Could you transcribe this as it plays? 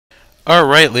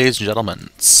Alright, ladies and gentlemen,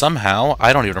 somehow,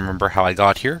 I don't even remember how I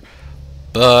got here,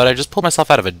 but I just pulled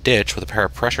myself out of a ditch with a pair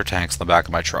of pressure tanks in the back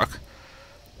of my truck.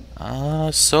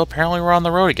 So apparently we're on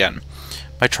the road again.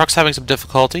 My truck's having some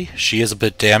difficulty, she is a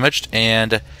bit damaged,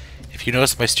 and if you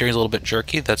notice my steering's a little bit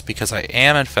jerky, that's because I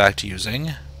am in fact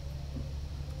using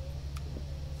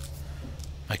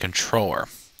my controller.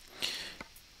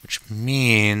 Which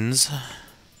means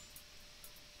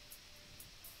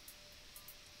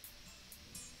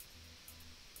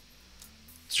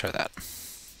let's try that.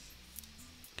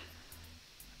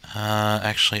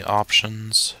 Actually,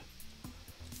 options,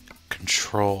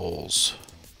 controls,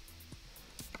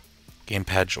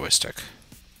 gamepad, joystick.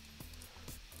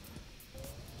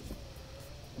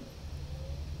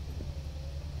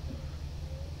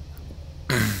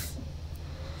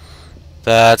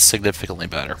 That's significantly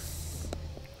better.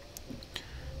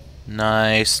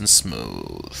 Nice and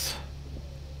smooth.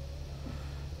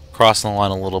 Crossing the line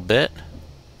a little bit,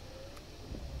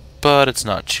 but it's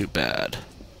not too bad.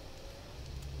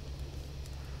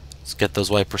 Let's get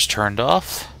those wipers turned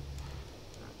off.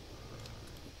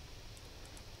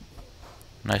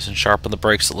 Nice and sharp on the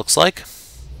brakes, it looks like.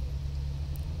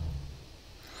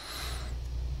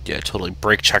 Yeah, I totally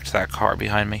brake checked that car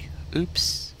behind me.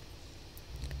 Oops.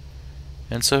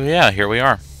 And so, yeah, here we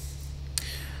are.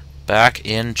 Back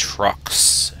in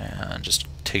trucks. And just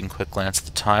taking a quick glance at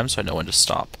the time so I know when to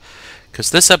stop.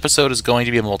 Because this episode is going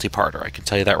to be a multi-parter. I can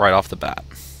tell you that right off the bat.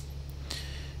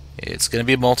 It's going to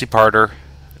be a multi-parter.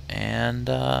 And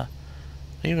I'm not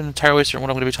even entirely certain what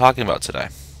I'm going to be talking about today.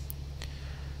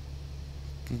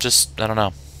 I don't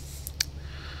know.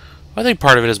 I think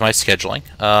part of it is my scheduling.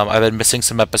 I've been missing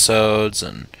some episodes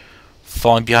and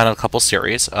falling behind on a couple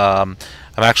series.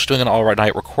 I'm actually doing an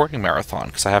all-night recording marathon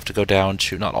because I have to go down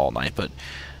to, not all night, but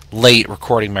late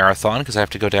recording marathon because I have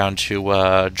to go down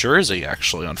to Jersey,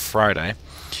 actually, on Friday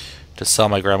to sell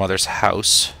my grandmother's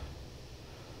house.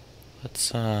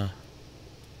 Let's, oh.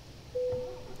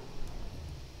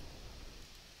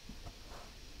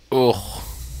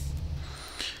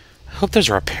 I hope there's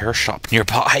a repair shop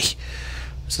nearby.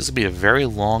 This is going to be a very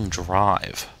long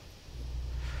drive.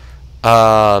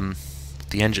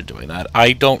 The engine doing that.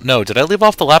 I don't know. Did I leave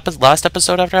off the last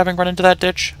episode after having run into that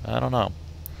ditch? I don't know.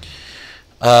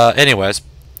 Anyways.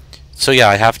 So yeah,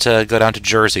 I have to go down to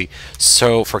Jersey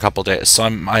for a couple days. So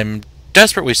I'm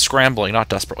desperately scrambling, not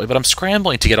desperately, but I'm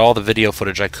scrambling to get all the video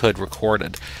footage I could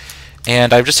recorded.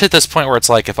 And I've just hit this point where it's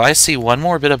like, if I see one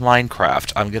more bit of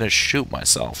Minecraft, I'm going to shoot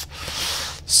myself.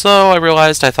 So I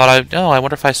realized, I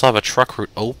wonder if I still have a truck route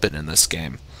open in this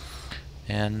game.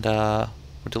 And,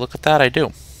 would you look at that? I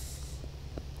do.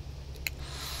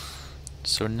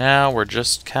 So now we're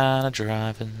just kind of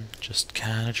driving,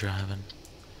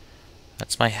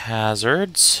 That's my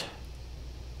hazards.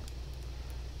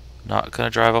 Not going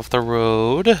to drive off the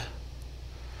road.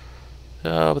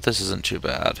 Oh, but this isn't too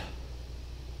bad.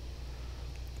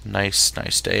 Nice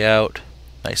day out.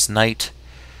 Nice night.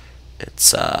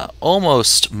 It's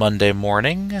almost Monday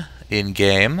morning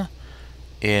in-game.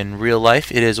 In real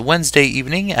life, it is Wednesday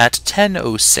evening at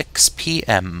 10:06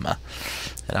 p.m.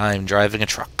 And I'm driving a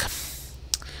truck.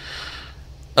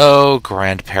 Oh,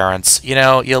 grandparents. You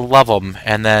know, you love them,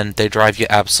 and then they drive you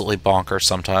absolutely bonkers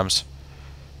sometimes.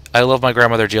 I love my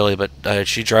grandmother dearly, but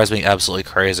she drives me absolutely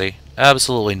crazy.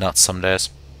 Absolutely nuts some days.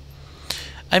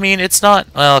 I mean, it's not...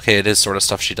 Well, okay, it is sort of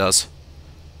stuff she does.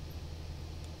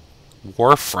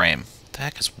 Warframe. What the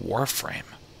heck is Warframe?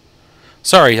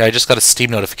 Sorry, I just got a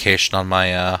Steam notification on my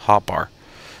hotbar.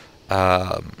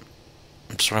 I'm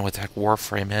just wondering what the heck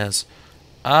Warframe is.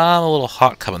 I'm a little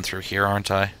hot coming through here,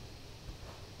 aren't I?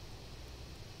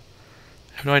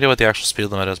 I have no idea what the actual speed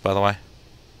limit is, by the way.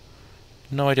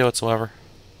 No idea whatsoever.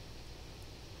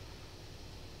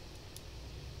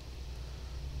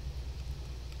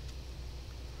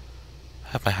 I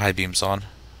have my high beams on.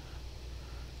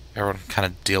 Everyone can kind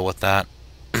of deal with that.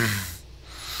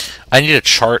 I need a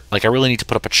chart. Like, I really need to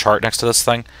put up a chart next to this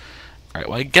thing. Alright,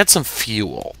 well, I get some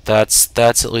fuel. That's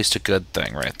at least a good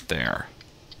thing right there.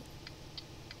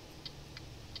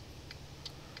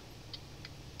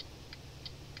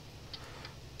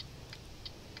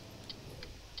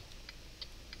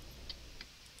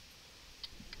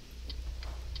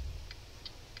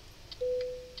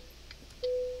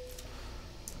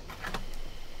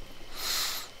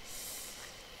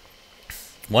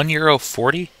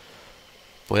 €1.40?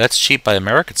 Boy, that's cheap by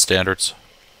American standards.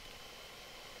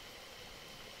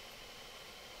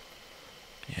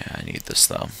 Yeah, I need this,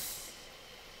 though.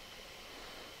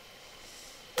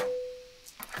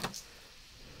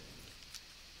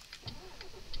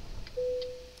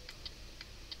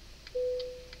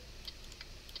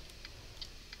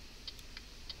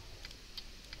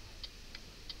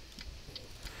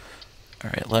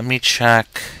 Alright, let me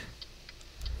check.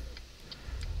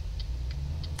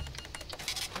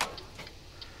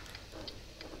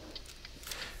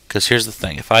 Because here's the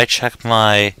thing. If I check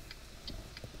my...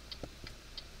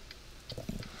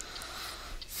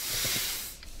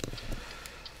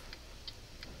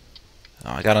 Oh,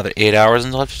 I got another 8 hours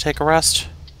until I have to take a rest.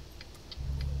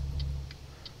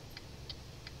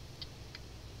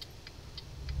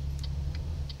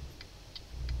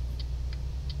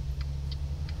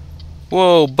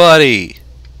 Whoa, buddy!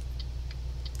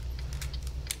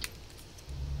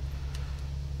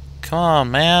 Come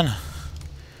on, man.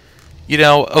 You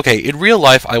know, okay, in real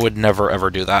life, I would never ever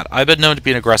do that. I've been known to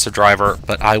be an aggressive driver,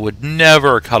 but I would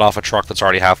never cut off a truck that's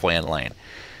already halfway in lane.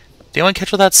 Did anyone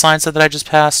catch what that sign said that I just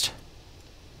passed?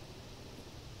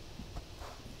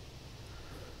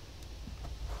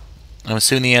 I'm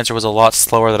assuming the answer was a lot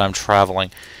slower than I'm traveling.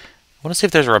 I want to see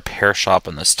if there's a repair shop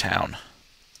in this town.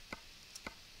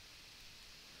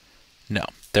 No,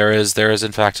 there is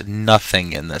in fact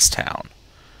nothing in this town.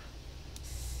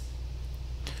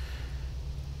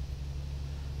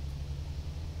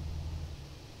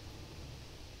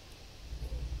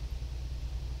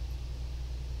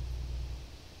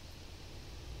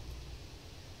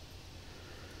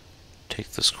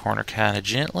 Take this corner kind of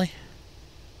gently.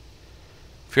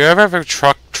 If you ever have a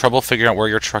trouble figuring out where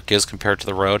your truck is compared to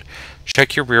the road,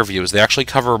 check your rear views. They actually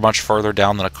cover much further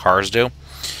down than a cars do.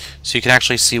 So you can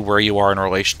actually see where you are in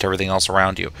relation to everything else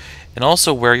around you. And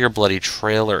also where your bloody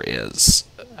trailer is.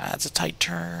 That's a tight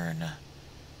turn.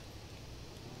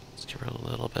 Let's give her a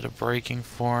little bit of braking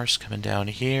force coming down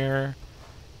here.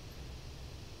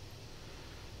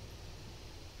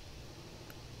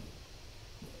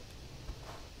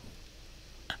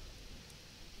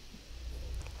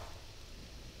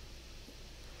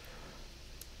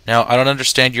 Now, I don't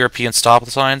understand European stop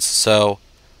signs, so...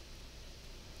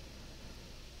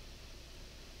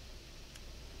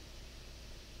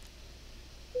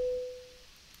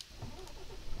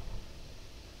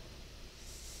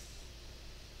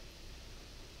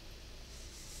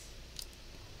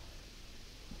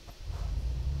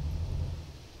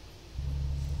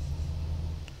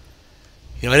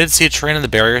 You know, I didn't see a train and the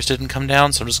barriers didn't come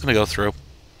down, so I'm just going to go through.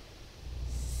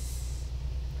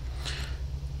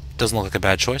 Doesn't look like a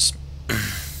bad choice.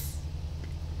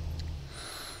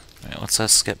 Alright,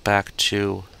 let's get back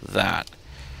to that.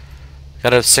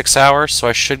 Got 6 hours, so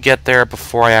I should get there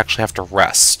before I actually have to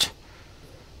rest.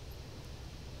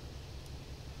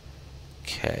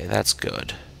 Okay, that's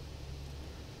good.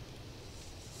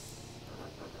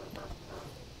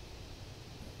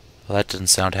 Well, that didn't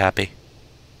sound happy.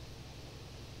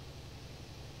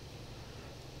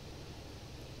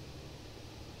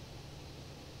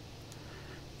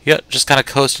 Yep, just kind of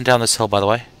coasting down this hill, by the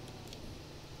way.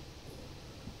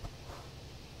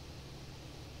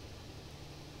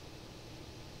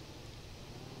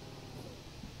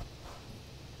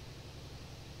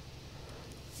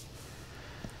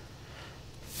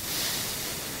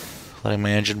 Letting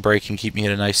my engine brake and keep me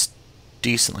at a nice,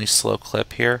 decently slow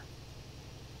clip here.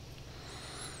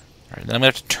 Alright, then I'm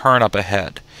going to have to turn up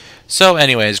ahead. So,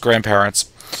 anyways,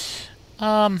 grandparents.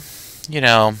 You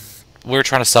know, we were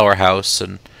trying to sell our house,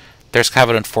 and there's kind of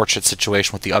an unfortunate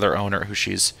situation with the other owner who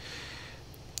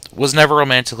was never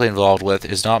romantically involved with,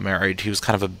 is not married. He was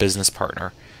kind of a business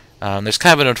partner. There's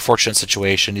kind of an unfortunate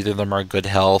situation. Neither of them are in good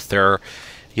health. There are,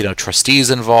 you know, trustees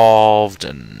involved,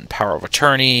 and power of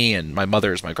attorney, and my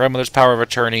grandmother's power of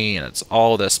attorney, and it's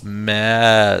all this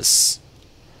mess.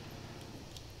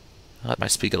 I let my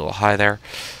speak a little high there.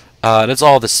 And it's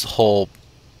all this whole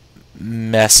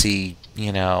messy,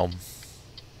 you know,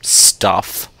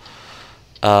 stuff.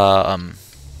 You want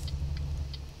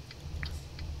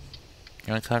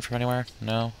to come from anywhere?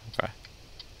 No? Okay.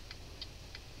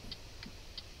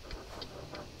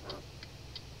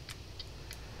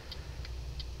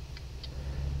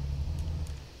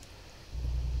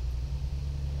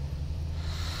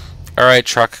 Alright,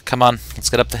 truck, come on. Let's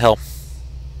get up the hill.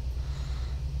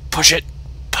 Push it!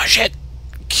 Push it!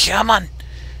 Come on!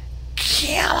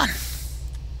 Come on!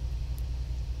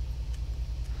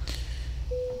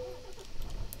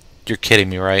 You're kidding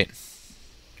me, right?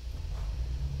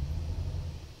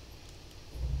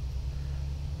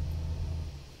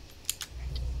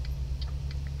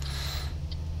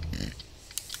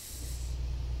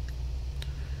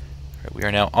 Right, we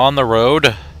are now on the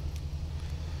road.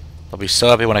 I'll be so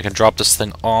happy when I can drop this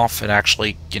thing off and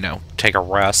actually, you know, take a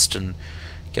rest and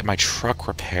get my truck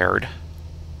repaired.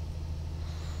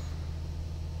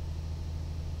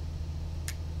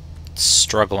 It's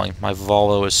struggling. My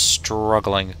Volvo is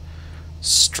struggling.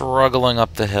 Struggling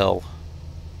up the hill.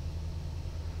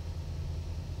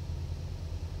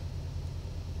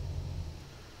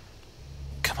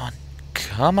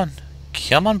 Come on.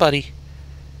 Come on, buddy.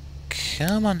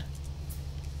 Come on.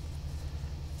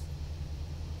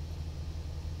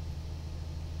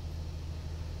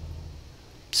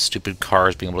 Stupid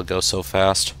cars being able to go so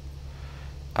fast.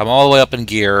 I'm all the way up in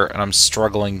gear, and I'm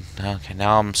struggling. Okay,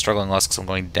 now I'm struggling less because I'm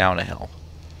going down a hill.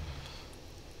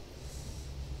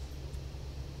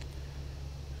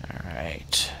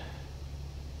 Alright.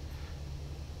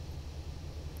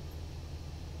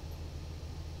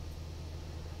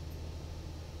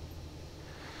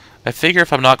 I figure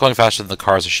if I'm not going faster than the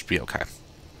cars, I should be okay.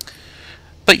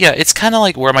 But yeah, it's kind of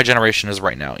like where my generation is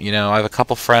right now. You know, I have a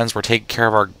couple friends, we're taking care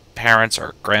of our parents,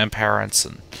 our grandparents,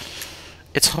 and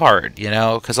it's hard, you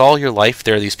know, because all your life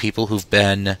there are these people who've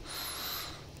been,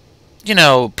 you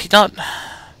know, not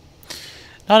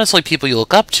necessarily people you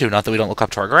look up to, not that we don't look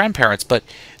up to our grandparents, but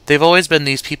they've always been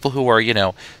these people who are, you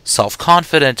know,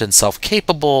 self-confident and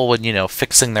self-capable and, you know,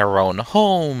 fixing their own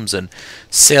homes and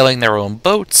sailing their own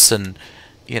boats and,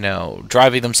 you know,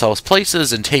 driving themselves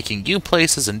places and taking you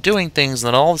places and doing things, and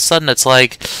then all of a sudden it's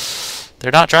like they're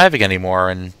not driving anymore,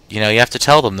 and, you know, you have to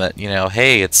tell them that, you know,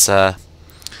 hey, it's time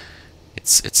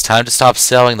to stop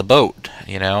sailing the boat.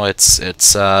 You know,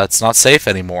 it's not safe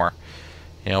anymore.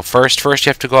 You know, first you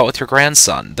have to go out with your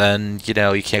grandson. Then, you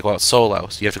know, you can't go out solo,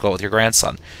 so you have to go out with your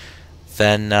grandson.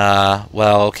 Then,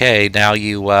 well, okay, now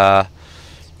you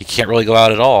can't really go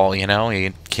out at all. You know,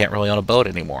 you can't really own a boat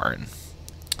anymore. And,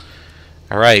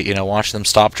 all right, you know, watching them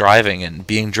stop driving and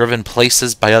being driven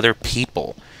places by other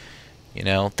people. You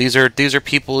know, these are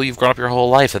people you've grown up your whole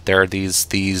life, that they're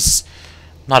these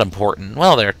not important.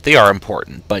 Well, they are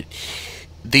important, but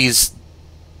these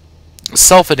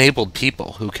self-enabled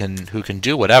people who can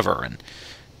do whatever, and,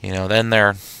 you know, then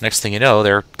they're, next thing you know,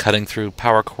 they're cutting through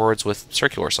power cords with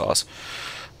circular saws.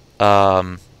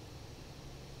 You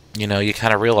know, you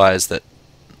kind of realize that,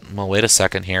 well, wait a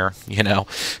second here, you know.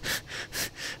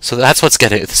 So that's what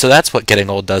getting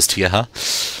old does to you, huh?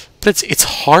 But it's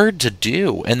hard to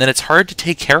do, and then it's hard to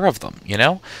take care of them, you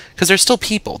know, because they're still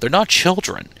people. They're not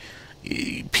children.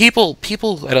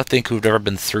 People I don't think who've ever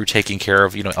been through taking care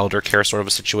of, you know, elder care sort of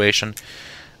a situation,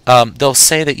 they'll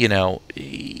say that, you know,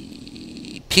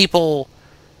 people,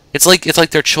 it's like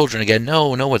they're children again.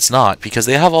 No, it's not, because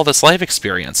they have all this life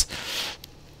experience,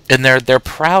 and they're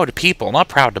proud people, not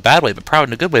proud in a bad way, but proud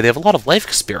in a good way. They have a lot of life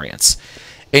experience,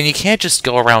 and you can't just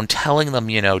go around telling them,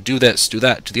 you know, do this, do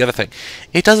that, do the other thing.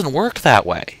 It doesn't work that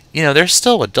way. You know, they're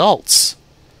still adults.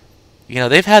 You know,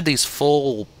 they've had these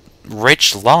full,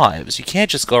 rich lives. You can't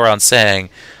just go around saying,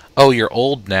 oh, you're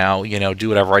old now, you know, do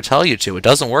whatever I tell you to. It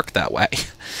doesn't work that way.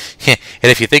 And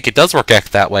if you think it does work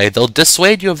that way, they'll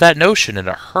dissuade you of that notion in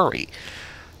a hurry.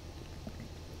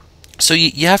 So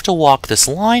you have to walk this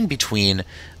line between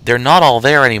they're not all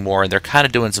there anymore and they're kind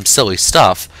of doing some silly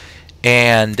stuff,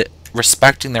 and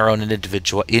respecting their own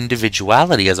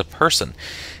individuality as a person,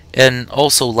 and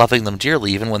also loving them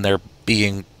dearly even when they're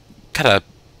being kind of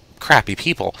crappy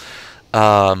people.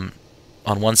 On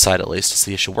one side, at least, is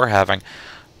the issue we're having.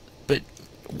 But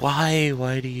why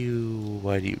do you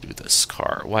do this,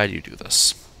 car? Why do you do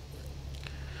this?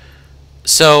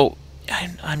 So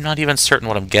I'm not even certain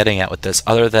what I'm getting at with this,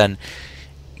 other than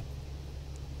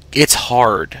it's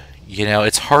hard. You know,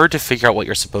 it's hard to figure out what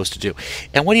you're supposed to do.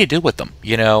 And what do you do with them?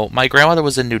 You know, my grandmother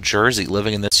was in New Jersey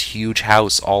living in this huge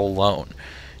house all alone.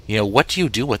 You know, what do you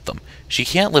do with them? She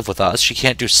can't live with us. She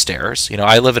can't do stairs. You know,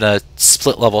 I live in a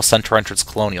split-level center entrance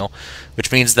colonial,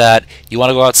 which means that you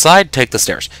want to go outside, take the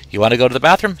stairs. You want to go to the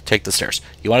bathroom, take the stairs.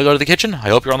 You want to go to the kitchen? I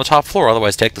hope you're on the top floor,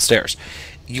 otherwise take the stairs.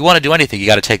 You want to do anything, you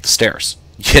got to take the stairs.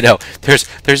 You know,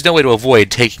 there's no way to avoid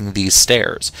taking these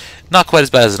stairs. Not quite as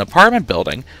bad as an apartment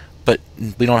building, but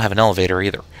we don't have an elevator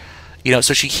either. You know,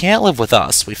 so she can't live with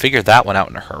us. We figured that one out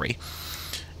in a hurry.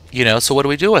 You know, so what do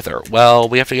we do with her? Well,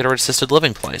 we have to get her an assisted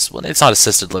living place. Well, it's not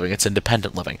assisted living, it's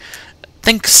independent living.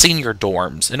 Think senior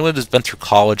dorms. Anyone who's been through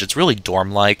college, it's really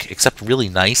dorm-like, except really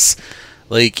nice.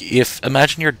 Like,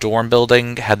 imagine your dorm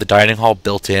building had the dining hall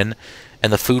built in,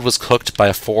 and the food was cooked by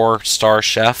a 4-star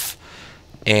chef,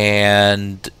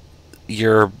 and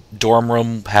your dorm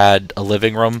room had a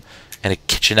living room and a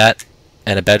kitchenette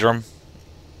and a bedroom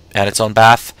and its own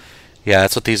bath. Yeah,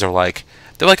 that's what these are like.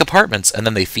 They're like apartments, and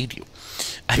then they feed you.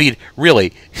 I mean,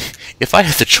 really, if I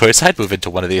had the choice, I'd move into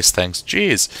one of these things.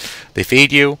 Jeez. They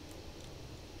feed you.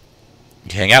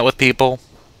 You hang out with people.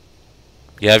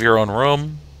 You have your own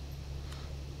room.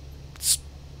 It's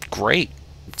great.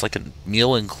 It's like a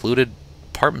meal-included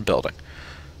apartment building.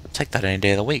 I'll take that any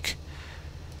day of the week.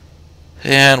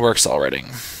 And we're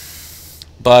accelerating.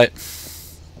 But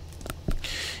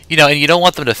You know, and you don't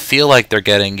want them to feel like they're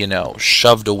getting, you know,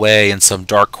 shoved away in some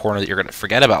dark corner that you're going to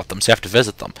forget about them, so you have to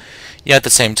visit them. Yeah, at the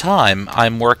same time,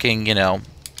 I'm working, you know,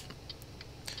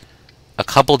 a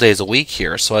couple days a week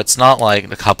here, so it's not like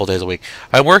a couple days a week.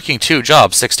 I'm working 2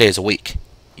 jobs 6 days a week.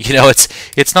 You know,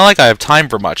 it's not like I have time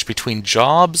for much between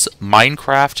jobs,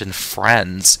 Minecraft, and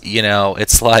friends. You know,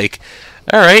 it's like,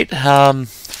 all right,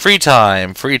 free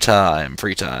time, free time,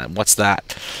 free time. What's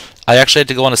that? I actually had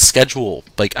to go on a schedule.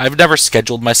 Like, I've never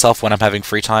scheduled myself when I'm having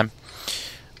free time.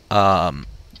 And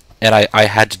I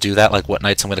had to do that, like what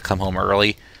nights I'm going to come home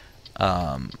early.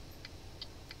 And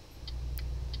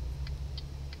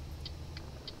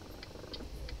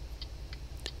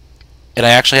I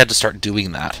actually had to start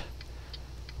doing that.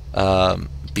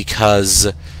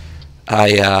 Because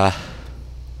I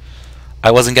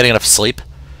wasn't getting enough sleep.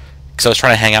 Because I was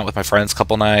trying to hang out with my friends a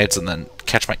couple nights and then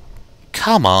catch my...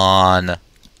 Come on!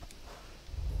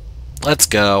 Let's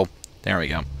go. There we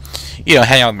go. You know,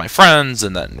 hang out with my friends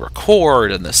and then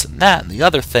record and this and that and the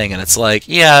other thing, and it's like,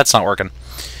 yeah, it's not working.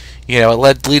 You know,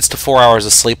 it leads to 4 hours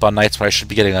of sleep on nights when I should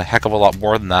be getting a heck of a lot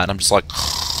more than that, and I'm just like,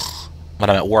 when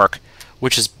I'm at work,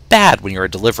 which is bad when you're a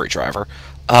delivery driver,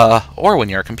 or when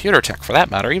you're a computer tech, for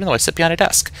that matter, even though I sit behind a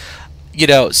desk. You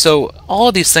know, so all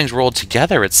of these things rolled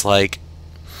together, it's like,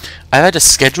 I've had to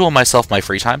schedule myself my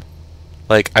free time.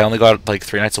 Like, I only go out, like,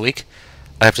 3 nights a week.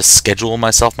 I have to schedule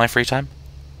myself my free time.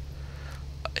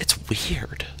 It's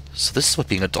weird. So this is what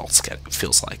being adult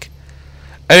feels like.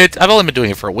 I've only been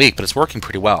doing it for a week, but it's working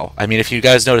pretty well. I mean, if you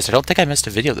guys noticed, I don't think I missed a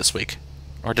video this week.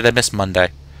 Or did I miss Monday?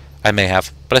 I may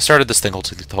have. But I started this thing,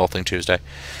 the whole thing Tuesday.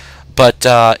 But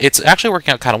it's actually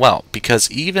working out kind of well, because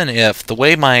even if the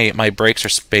way my breaks are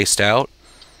spaced out,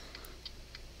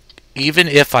 even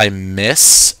if I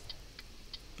miss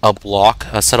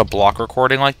a set of block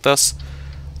recording like this,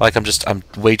 like I'm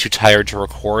way too tired to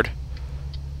record,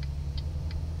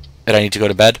 and I need to go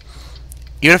to bed,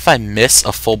 even if I miss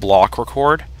a full block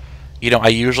record, you know, I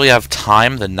usually have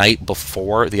time the night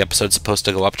before the episode's supposed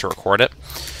to go up to record it.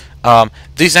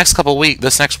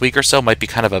 This next week or so might be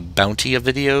kind of a bounty of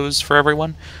videos for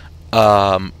everyone,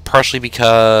 partially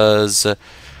because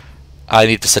I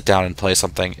need to sit down and play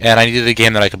something, and I needed a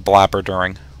game that I could blabber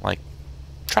during, like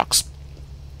Trucks.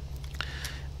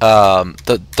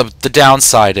 The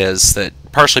downside is that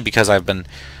partially because I'm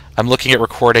looking at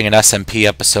recording an SMP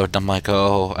episode, and I'm like,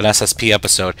 oh, an SSP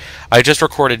episode. I just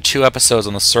recorded 2 episodes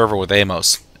on the server with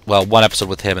Amos. Well, 1 episode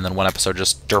with him, and then 1 episode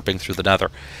just derping through the nether.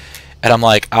 And I'm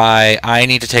like, I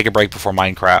need to take a break before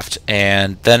Minecraft,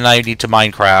 and then I need to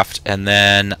Minecraft, and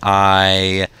then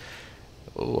I'm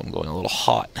going a little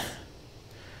hot.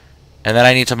 And then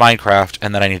I need to Minecraft,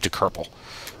 and then I need to Kerbal.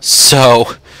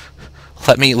 So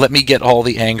let me get all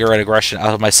the anger and aggression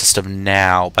out of my system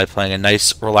now by playing a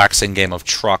nice, relaxing game of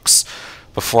Trucks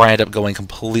before I end up going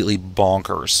completely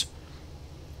bonkers.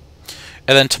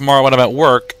 And then tomorrow when I'm at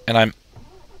work and I'm...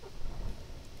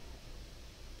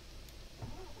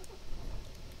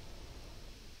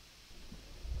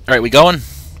 Alright, we going?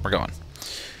 We're going.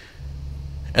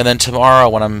 And then tomorrow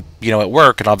when I'm, you know, at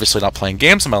work and obviously not playing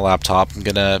games on my laptop, I'm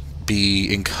gonna be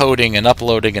encoding and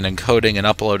uploading and encoding and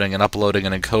uploading and uploading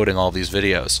and encoding all these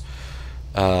videos.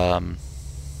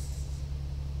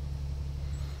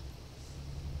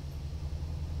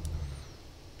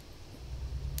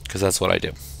 Because that's what I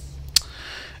do.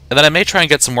 And then I may try and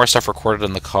get some more stuff recorded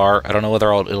in the car. I don't know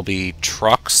whether it'll be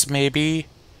Trucks, maybe?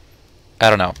 I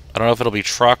don't know. I don't know if it'll be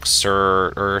Trucks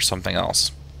or something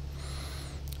else.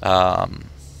 But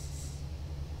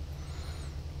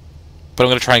I'm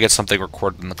going to try and get something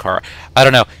recorded in the car. I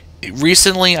don't know.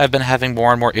 Recently, I've been having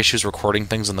more and more issues recording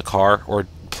things in the car or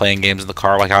playing games in the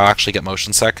car. Like, I'll actually get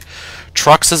motion sick.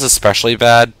 Trucks is especially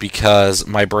bad because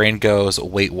my brain goes,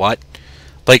 wait, what?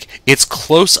 Like, it's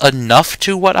close enough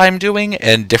to what I'm doing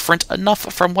and different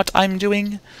enough from what I'm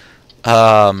doing.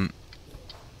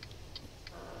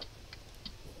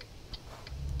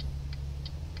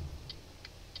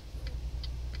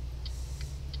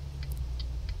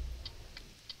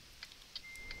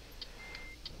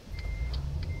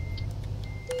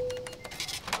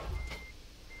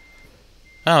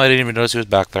 Oh, I didn't even notice he was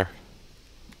back there.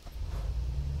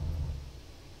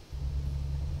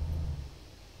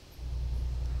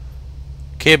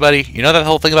 Okay, buddy, you know that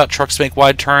whole thing about trucks make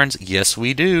wide turns? Yes,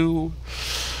 we do.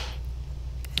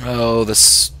 Oh,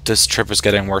 this trip is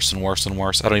getting worse and worse and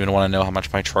worse. I don't even want to know how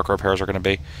much my truck repairs are going to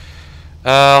be.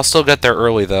 I'll still get there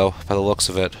early, though, by the looks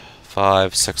of it.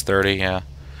 6:30, yeah.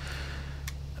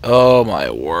 Oh, my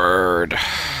word.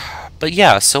 But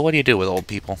yeah, so what do you do with old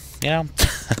people? You know?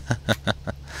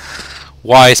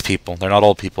 Wise people. They're not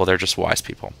old people, they're just wise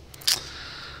people.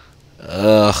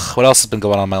 Ugh, what else has been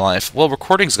going on in my life? Well,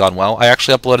 recording's gone well. I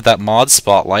actually uploaded that mod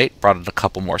spotlight, brought in a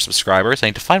couple more subscribers. I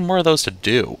need to find more of those to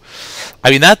do.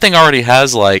 I mean, that thing already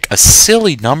has, like, a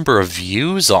silly number of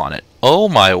views on it. Oh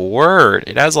my word.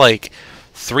 It has, like,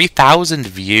 3,000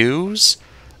 views?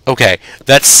 Okay,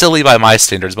 that's silly by my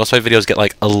standards. Most of my videos get,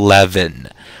 like, 11.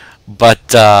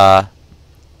 But,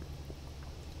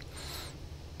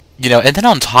 you know, and then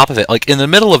on top of it, like in the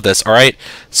middle of this, all right,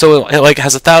 so it like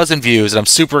has 1,000 views, and I'm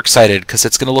super excited because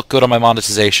it's gonna look good on my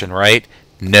monetization, right?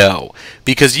 No,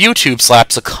 because YouTube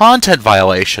slaps a content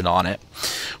violation on it,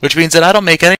 which means that I don't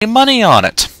make any money on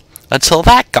it until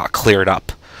that got cleared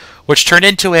up, which turned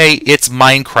into a "it's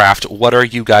Minecraft, what are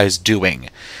you guys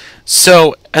doing?"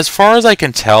 So as far as I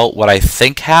can tell, what I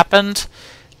think happened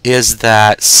is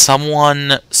that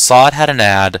someone saw it had an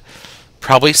ad.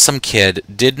 Probably some kid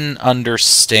didn't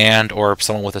understand, or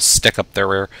someone with a stick up their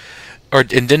rear, and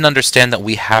didn't understand that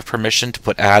we have permission to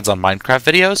put ads on Minecraft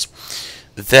videos,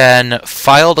 then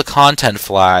filed a content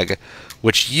flag,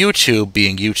 which YouTube,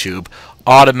 being YouTube,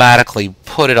 automatically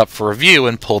put it up for review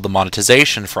and pulled the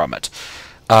monetization from it.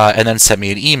 And then sent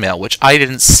me an email, which I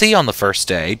didn't see on the first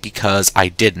day because I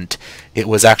didn't. It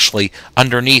was actually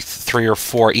underneath 3 or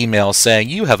 4 emails saying,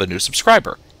 "You have a new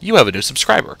subscriber. You have a new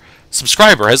subscriber.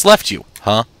 Subscriber has left you."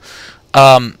 Huh?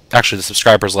 Actually, the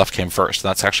subscribers left came first.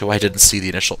 That's actually why I didn't see the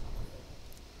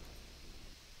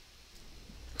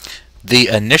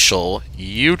initial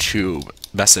YouTube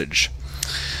message.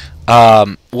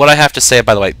 What I have to say,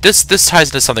 by the way, this ties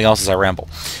into something else as I ramble.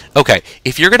 Okay,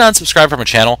 if you're going to unsubscribe from a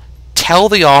channel, tell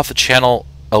the off-channel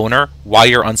owner why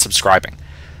you're unsubscribing.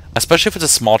 Especially if it's a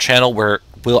small channel where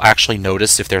we'll actually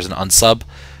notice if there's an unsub.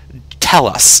 Tell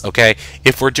us, okay?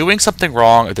 If we're doing something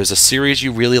wrong, or there's a series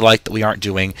you really like that we aren't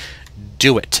doing,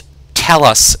 do it. Tell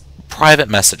us. Private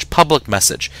message, public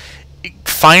message.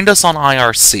 Find us on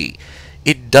IRC.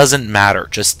 It doesn't matter.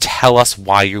 Just tell us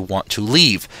why you want to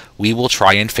leave. We will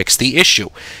try and fix the issue.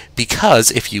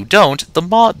 Because if you don't, the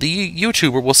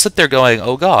YouTuber will sit there going,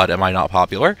 "Oh God, am I not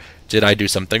popular? Did I do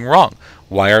something wrong?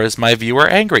 Why is my viewer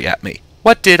angry at me?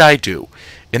 What did I do?"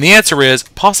 And the answer is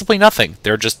possibly nothing.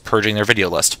 They're just purging their video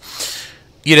list.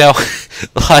 You know,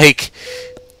 like,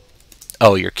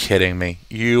 oh, you're kidding me.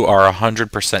 You are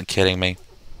 100% kidding me.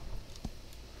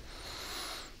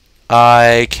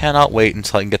 I cannot wait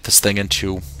until I can get this thing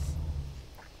into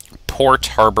Port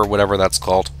Harbor, whatever that's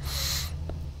called.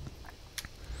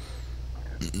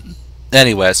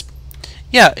 Anyways,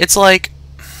 yeah, it's like,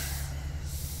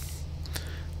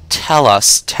 tell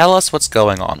us what's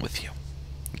going on with you.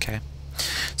 Okay?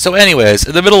 So anyways,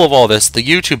 in the middle of all this, the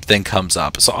YouTube thing comes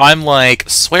up. So I'm like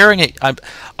swearing at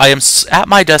I am at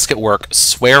my desk at work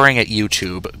swearing at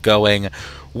YouTube, going,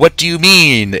 "What do you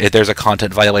mean there's a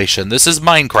content violation? This is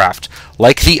Minecraft,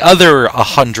 like the other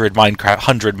 100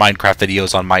 Minecraft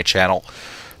videos on my channel."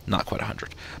 Not quite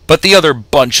 100. But the other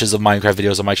bunches of Minecraft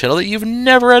videos on my channel that you've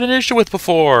never had an issue with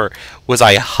before. Was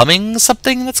I humming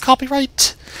something that's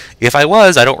copyright? If I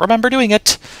was, I don't remember doing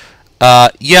it.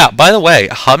 Yeah, by the way,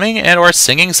 humming and or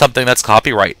singing something that's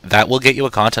copyright, that will get you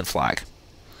a content flag.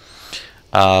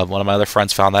 One of my other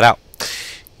friends found that out.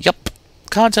 Yep,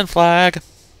 content flag.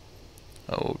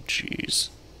 Oh, jeez.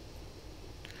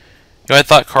 You know, I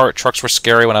thought trucks were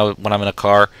scary when I'm in a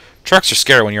car. Trucks are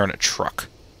scary when you're in a truck.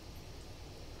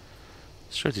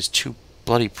 Sure, these 2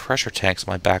 bloody pressure tanks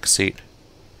in my back seat.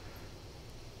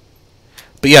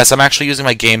 But yes, I'm actually using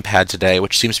my gamepad today,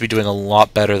 which seems to be doing a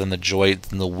lot better than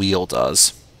the wheel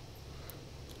does.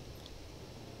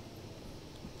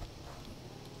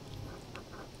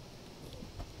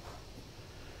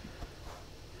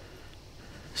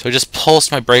 So I just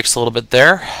pulsed my brakes a little bit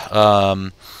there.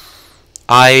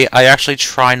 I actually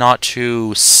try not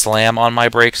to slam on my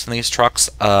brakes in these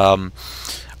trucks.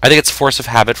 I think it's force of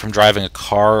habit from driving a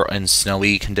car in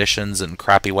snowy conditions and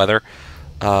crappy weather.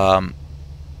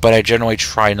 But I generally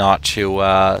try not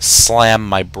to slam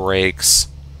my brakes.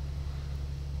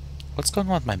 What's going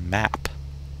on with my map?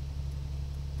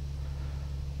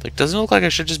 Like, doesn't it look like I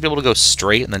should just be able to go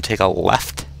straight and then take a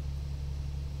left?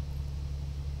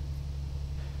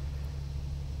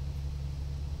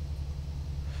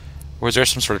 Or is there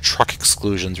some sort of truck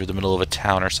exclusion through the middle of a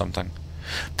town or something?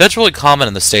 That's really common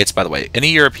in the States, by the way. Any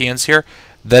Europeans here?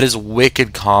 That is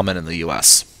wicked common in the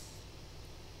US.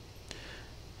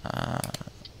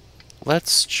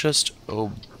 Let's just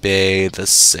obey the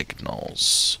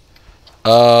signals.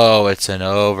 Oh, it's an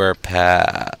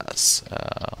overpass.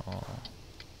 Oh.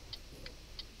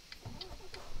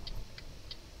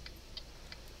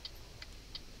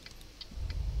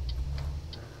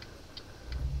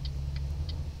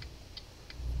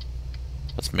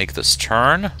 Let's make this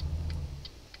turn.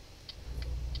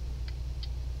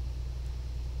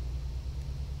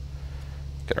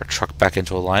 our truck back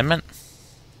into alignment.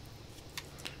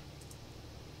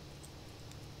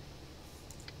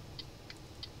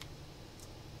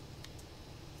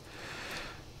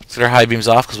 Let's get our high beams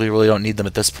off because we really don't need them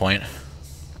at this point.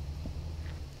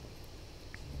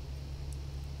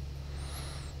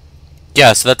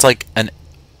 Yeah, so that's like an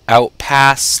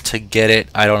outpass to get it.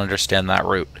 I don't understand that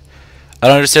route. I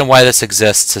don't understand why this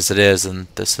exists as it is, and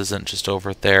this isn't just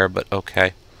over there, but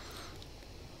okay.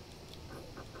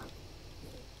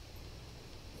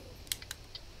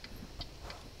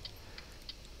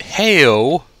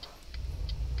 Heyo!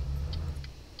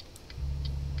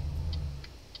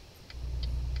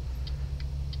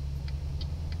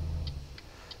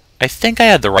 I think I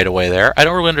had the right of way there. I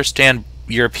don't really understand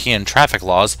European traffic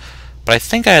laws, but I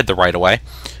think I had the right of way.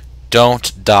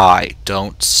 Don't die.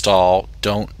 Don't stall.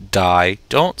 Don't die.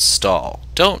 Don't stall.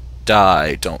 Don't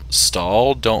die. Don't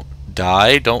stall. Don't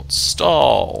die. Don't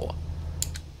stall.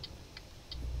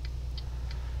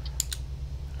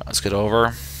 Let's get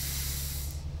over.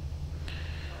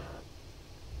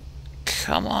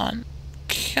 Come on.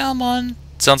 Come on.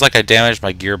 Sounds like I damaged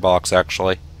my gearbox,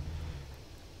 actually.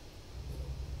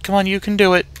 Come on, you can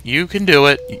do it. You can do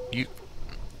it. You...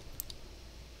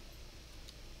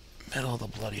 Middle of the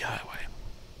bloody highway.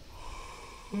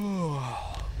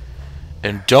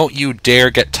 And don't you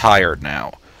dare get tired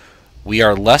now. We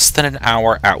are less than an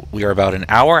hour out. We are about an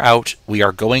hour out. We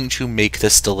are going to make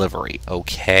this delivery,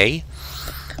 okay?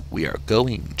 We are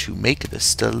going to make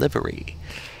this delivery.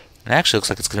 It actually looks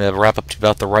like it's going to wrap up to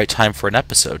about the right time for an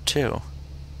episode, too.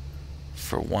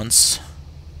 For once.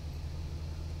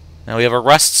 Now we have a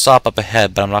rest stop up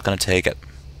ahead, but I'm not going to take it.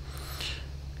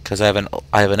 Because I have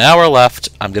an hour left.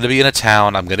 I'm going to be in a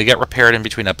town. I'm going to get repaired in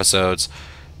between episodes.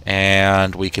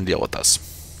 And we can deal with this.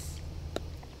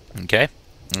 Okay?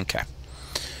 Okay.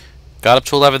 Got up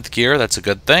to 11th gear. That's a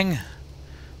good thing.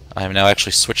 I'm now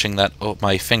actually switching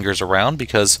my fingers around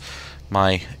because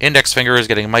my index finger is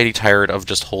getting mighty tired of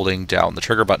just holding down the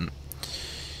trigger button.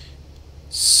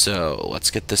 So, let's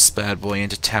get this bad boy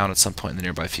into town at some point in the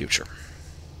nearby future.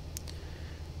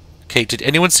 Okay, did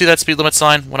anyone see that speed limit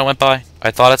sign when I went by?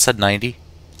 I thought it said 90.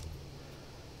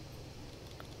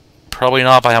 Probably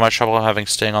not by how much trouble I'm having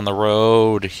staying on the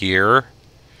road here.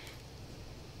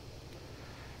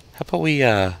 How about we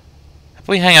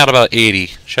hang out about 80,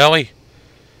 shall we?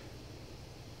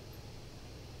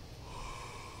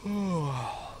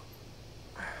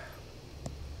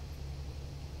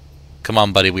 Come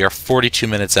on, buddy. We are 42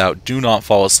 minutes out. Do not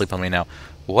fall asleep on me now.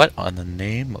 What on the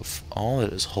name of all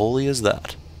that is holy is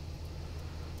that?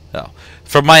 No.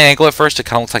 From my angle at first, it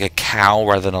kind of looks like a cow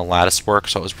rather than a lattice work,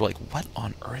 so I was like, what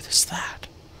on earth is that?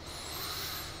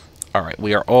 Alright,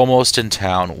 we are almost in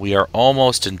town. We are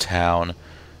almost in town.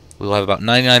 We will have about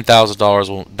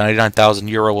 $99,000, 99,000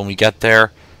 euro when we get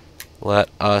there. Let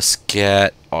us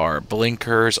get our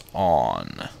blinkers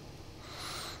on.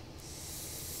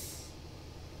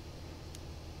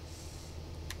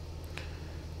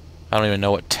 I don't even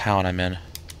know what town I'm in.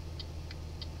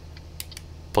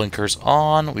 Blinkers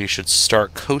on. We should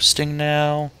start coasting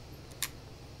now.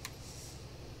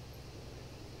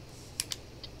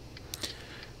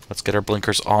 Let's get our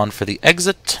blinkers on for the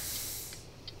exit.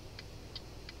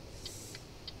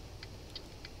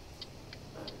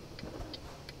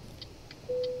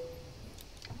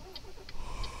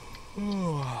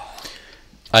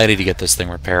 I need to get this thing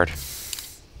repaired.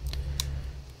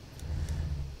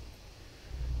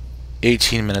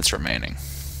 18 minutes remaining.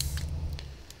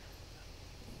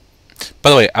 By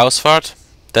the way, Ausfahrt,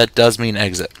 that does mean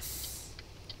exit.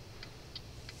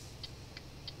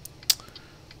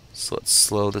 So let's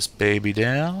slow this baby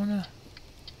down.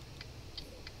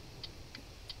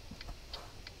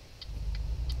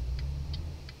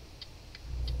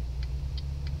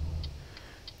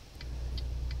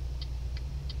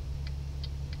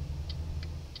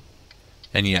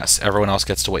 And yes, everyone else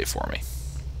gets to wait for me.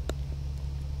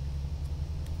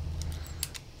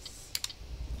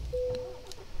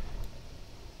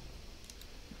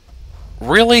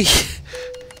 Really?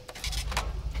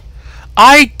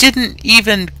 I didn't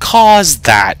even cause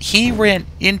that. He ran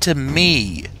into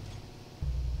me.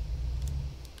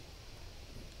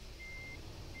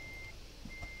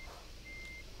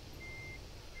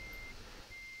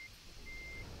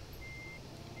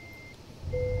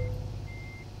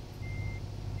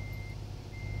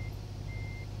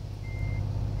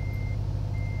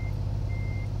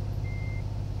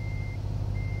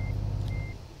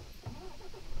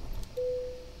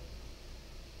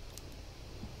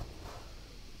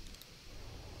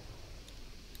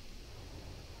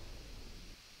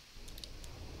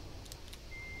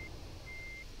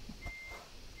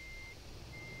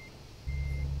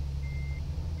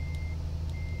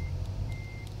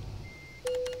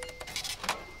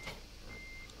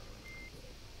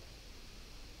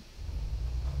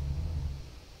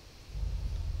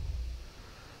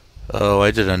 Oh,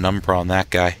 I did a number on that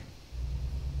guy.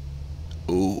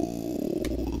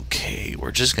 Okay,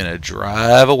 we're just going to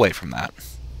drive away from that.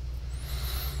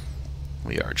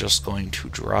 We are just going to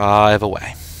drive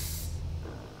away.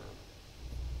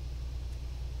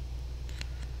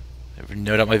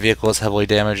 No doubt my vehicle is heavily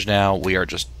damaged now. We are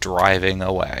just driving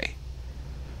away.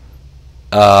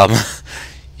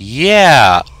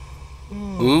 Yeah.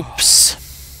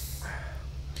 Oops.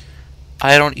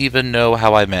 I don't even know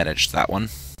how I managed that one.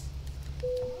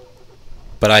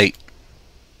 But I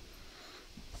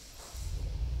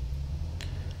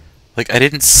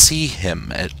didn't see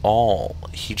him at all.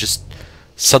 He just...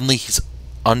 Suddenly he's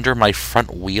under my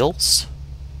front wheels?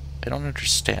 I don't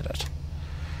understand it.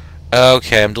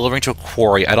 Okay, I'm delivering to a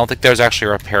quarry. I don't think there's actually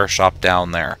a repair shop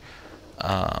down there.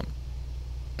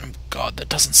 God, that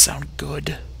doesn't sound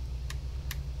good.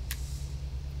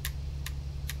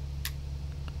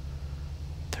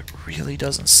 That really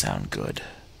doesn't sound good.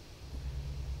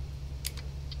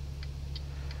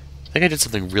 I think I did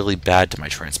something really bad to my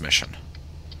transmission.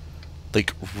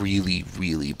 Like, really,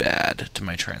 really bad to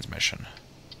my transmission.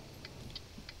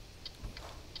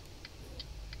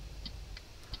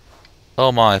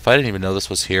 Oh my, if I didn't even know this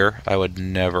was here, I would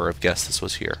never have guessed this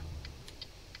was here.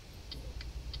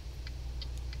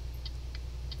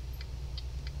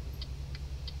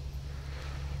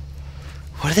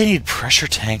 What do they need pressure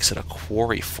tanks at a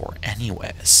quarry for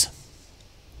anyways?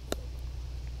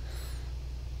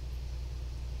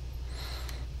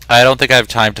 I don't think I have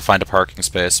time to find a parking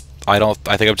space. I think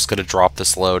I'm just going to drop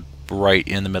this load right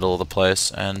in the middle of the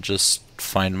place and just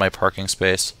find my parking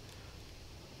space.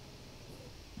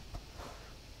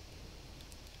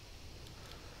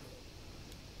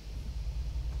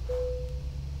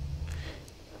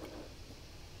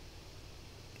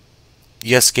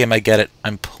 Yes, game, I get it.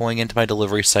 I'm pulling into my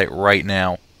delivery site right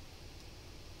now.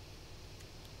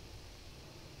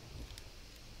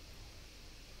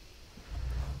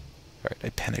 Alright, I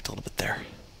panicked a little bit there.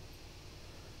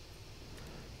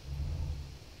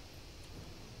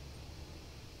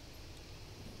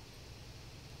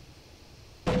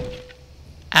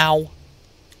 Ow.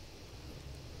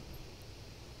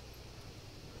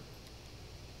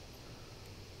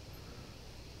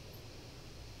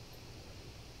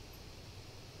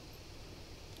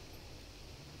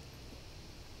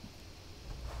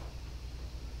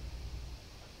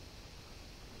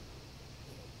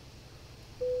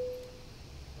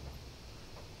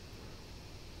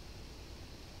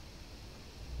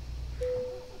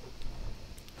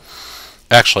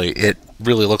 Actually, it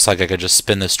really looks like I could just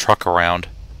spin this truck around.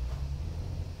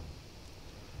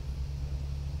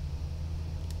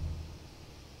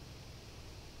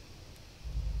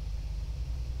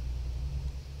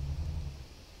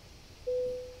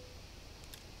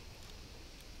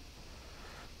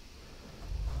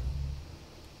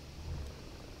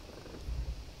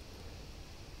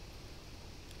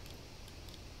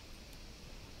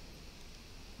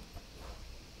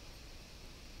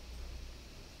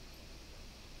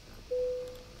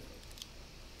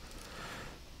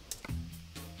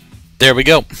 There we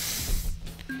go.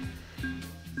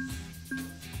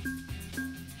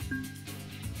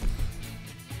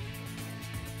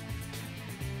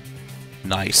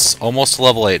 Nice. Almost to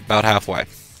level 8, about halfway.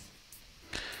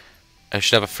 I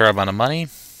should have a fair amount of money.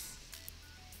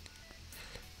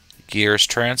 Gears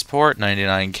transport,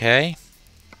 99k.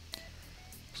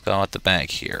 Let's go at the bank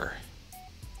here.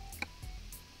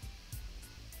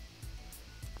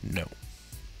 No.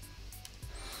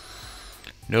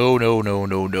 No, no, no,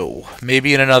 no, no.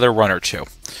 Maybe in another run or two.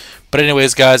 But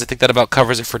anyways, guys, I think that about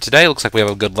covers it for today. Looks like we have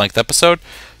a good length episode.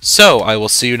 So, I will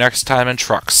see you next time in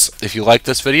Trucks. If you like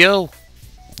this video,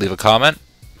 leave a comment,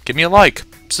 give me a like,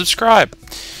 subscribe.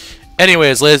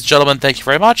 Anyways, ladies and gentlemen, thank you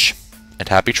very much, and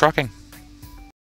happy trucking.